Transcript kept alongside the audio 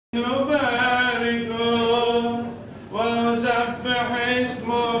نبارك ونسبح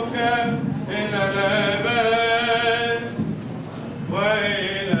اسمك إلى الأبد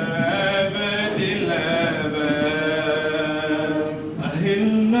وإلى أبد الآباد.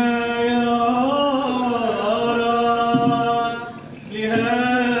 أهلنا يا رب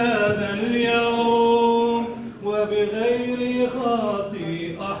لهذا اليوم وبغير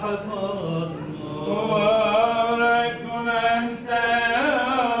خطيئة حفظنا.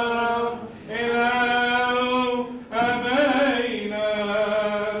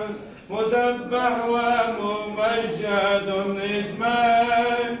 مسبح وممجد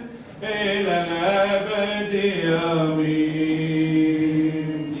اسمك إلى الأبد آمين.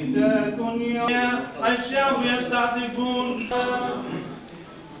 لتكن يا الشعب يستعطفون.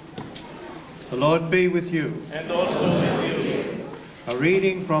 The Lord be with you. And also with you. A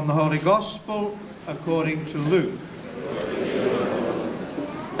reading from the Holy Gospel according to Luke.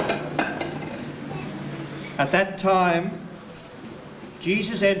 At that time,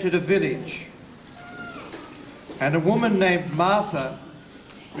 Jesus entered a village, and a woman named Martha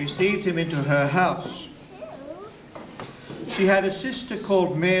received him into her house. She had a sister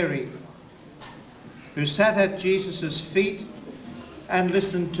called Mary, who sat at Jesus' feet and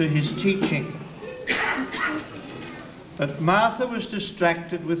listened to his teaching. But Martha was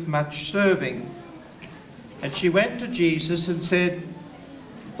distracted with much serving, and she went to Jesus and said,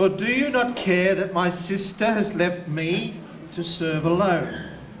 "Well, do you not care that my sister has left me to serve alone?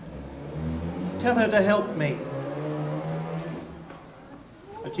 Tell her to help me."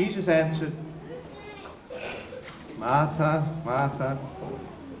 But Jesus answered, "Martha, Martha,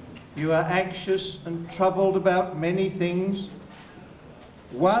 you are anxious and troubled about many things.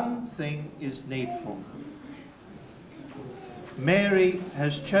 One thing is needful. Mary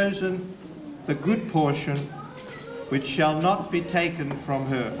has chosen the good portion which shall not be taken from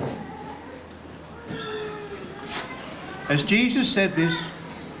her." As Jesus said this,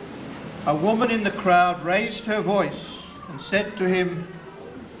 a woman in the crowd raised her voice and said to him,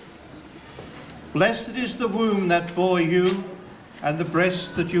 "Blessed is the womb that bore you and the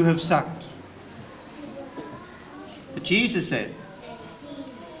breast that you have sucked." But Jesus said,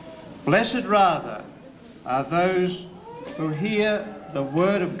 "Blessed rather are those who hear the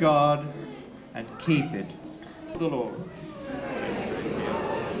word of God and keep it." The Lord.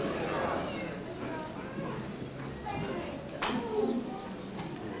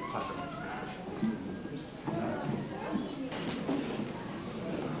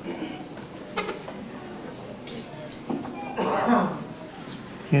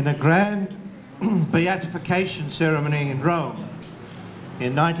 In a grand beatification ceremony in Rome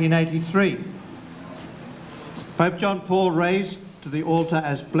in 1983, Pope John Paul raised to the altar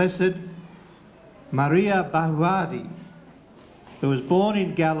as Blessed Maria Bahuadi, who was born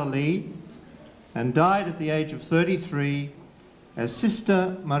in Galilee and died at the age of 33 as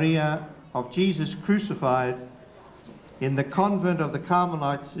Sister Maria of Jesus crucified in the convent of the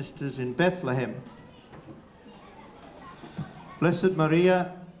Carmelite sisters in Bethlehem. Blessed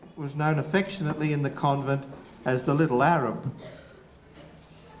Maria was known affectionately in the convent as the Little Arab.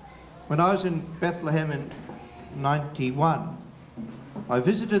 When I was in Bethlehem in 91, I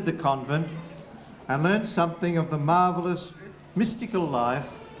visited the convent and learned something of the marvellous mystical life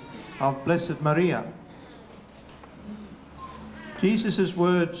of Blessed Maria. Jesus'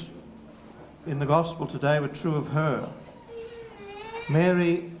 words in the Gospel today were true of her.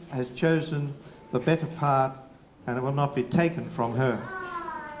 Mary has chosen the better part, and it will not be taken from her.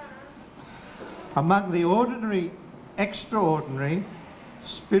 Among the ordinary, extraordinary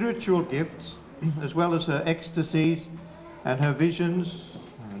spiritual gifts, as well as her ecstasies and her visions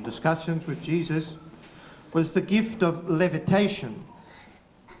and discussions with Jesus, was the gift of levitation.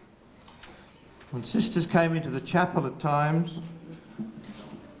 When sisters came into the chapel at times,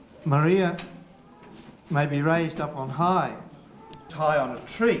 Maria may be raised up on high on a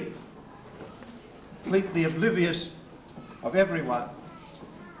tree, completely oblivious of everyone,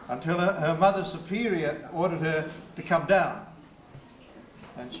 until her mother superior ordered her to come down,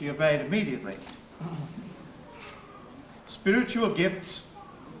 and she obeyed immediately. Spiritual gifts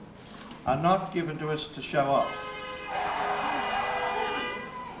are not given to us to show off.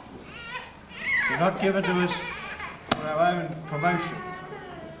 They're not given to us for our own promotion.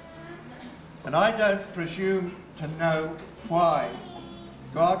 And I don't presume to know why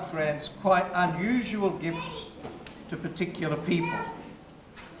God grants quite unusual gifts to particular people.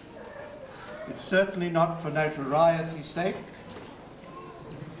 It's certainly not for notoriety's sake.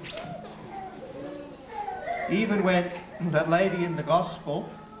 Even when that lady in the Gospel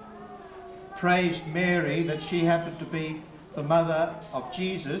praised Mary that she happened to be the mother of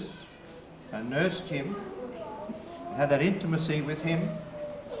Jesus and nursed him, had that intimacy with him,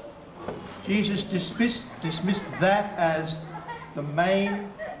 Jesus dismissed that as the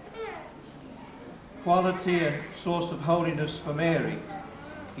main quality and source of holiness for Mary.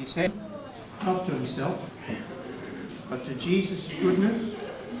 He said, not to himself, but to Jesus' goodness,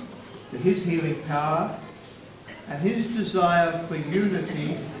 to his healing power, and his desire for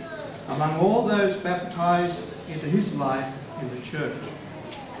unity among all those baptized into his life in the church.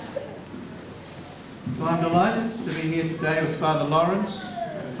 So I'm delighted to be here today with Father Lawrence,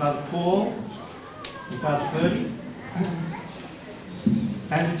 and Father Paul, and Father Ferdy,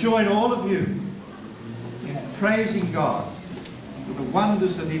 and to join all of you in praising God for the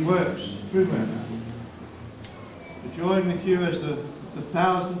wonders that he works through her. To join with you as the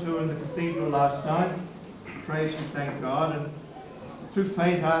thousands who were in the cathedral last night, praise and thank God, and through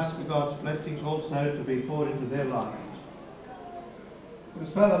faith ask for God's blessings also to be poured into their lives.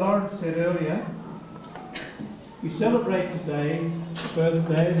 As Father Lawrence said earlier, we celebrate today the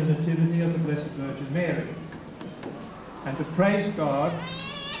birthday and the Nativity of the Blessed Virgin Mary, and to praise God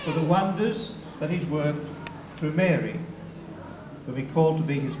for the wonders that he's worked through Mary, whom he called to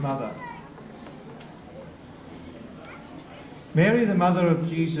be his mother. Mary, the mother of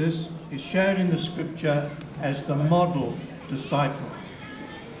Jesus, is shown in the scripture as the model disciple.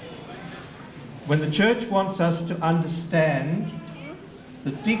 When the church wants us to understand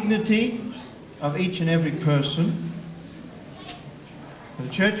the dignity of each and every person, the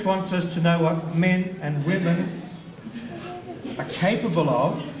church wants us to know what men and women are capable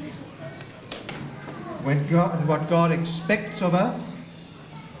of, when God, and what God expects of us,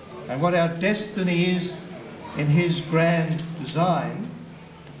 and what our destiny is in his grand design.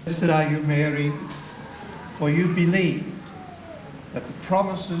 Blessed are you, Mary, for you believed that the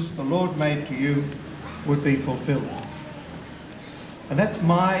promises the Lord made to you would be fulfilled. And that's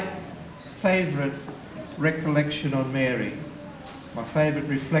my favourite recollection on Mary, my favourite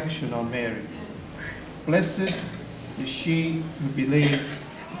reflection on Mary. Blessed is she who believed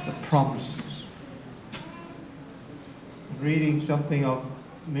the promises. I'm reading something of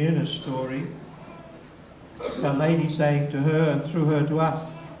Myrna's story, Our Lady saying to her and through her to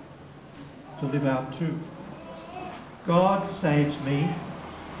us to live out too. God saves me,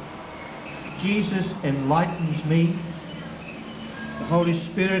 Jesus enlightens me, the Holy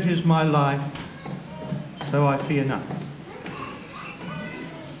Spirit is my life, so I fear nothing.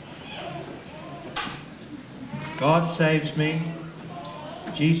 God saves me,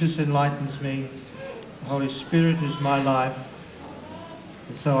 Jesus enlightens me, the Holy Spirit is my life,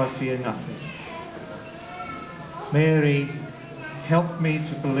 and so I fear nothing. Mary, help me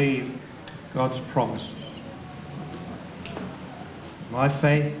to believe God's promises. My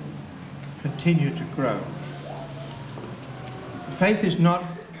faith continue to grow. Faith is not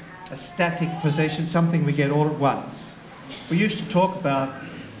a static possession, something we get all at once. We used to talk about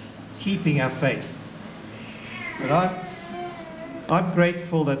keeping our faith. But I'm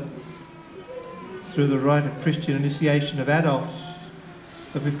grateful that through the rite of Christian initiation of adults,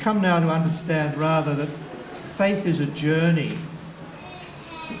 that we've come now to understand rather that faith is a journey.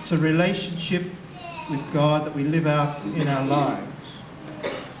 It's a relationship with God that we live out in our lives.